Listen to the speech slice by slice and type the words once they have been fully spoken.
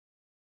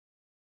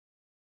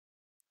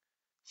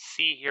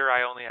see here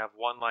I only have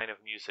one line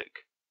of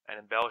music, an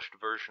embellished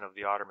version of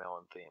the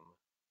Ottermelon theme.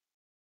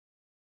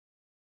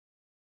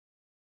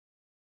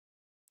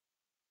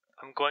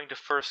 I'm going to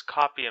first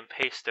copy and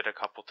paste it a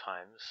couple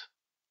times.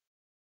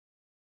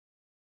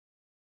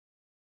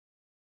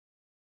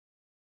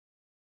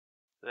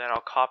 Then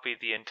I'll copy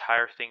the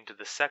entire thing to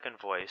the second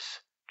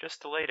voice,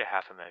 just delayed a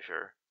half a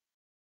measure.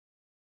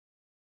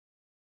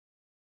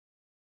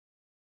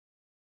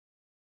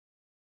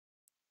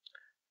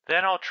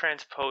 Then I'll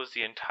transpose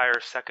the entire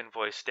second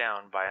voice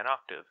down by an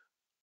octave.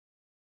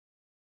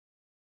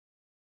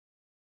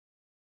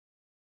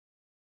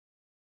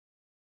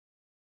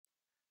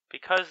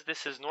 Because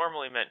this is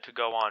normally meant to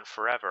go on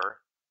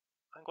forever,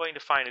 I'm going to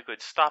find a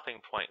good stopping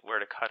point where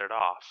to cut it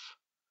off.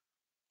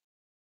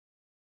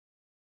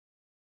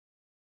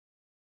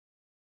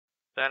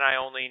 Then I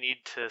only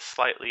need to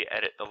slightly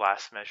edit the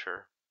last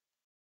measure.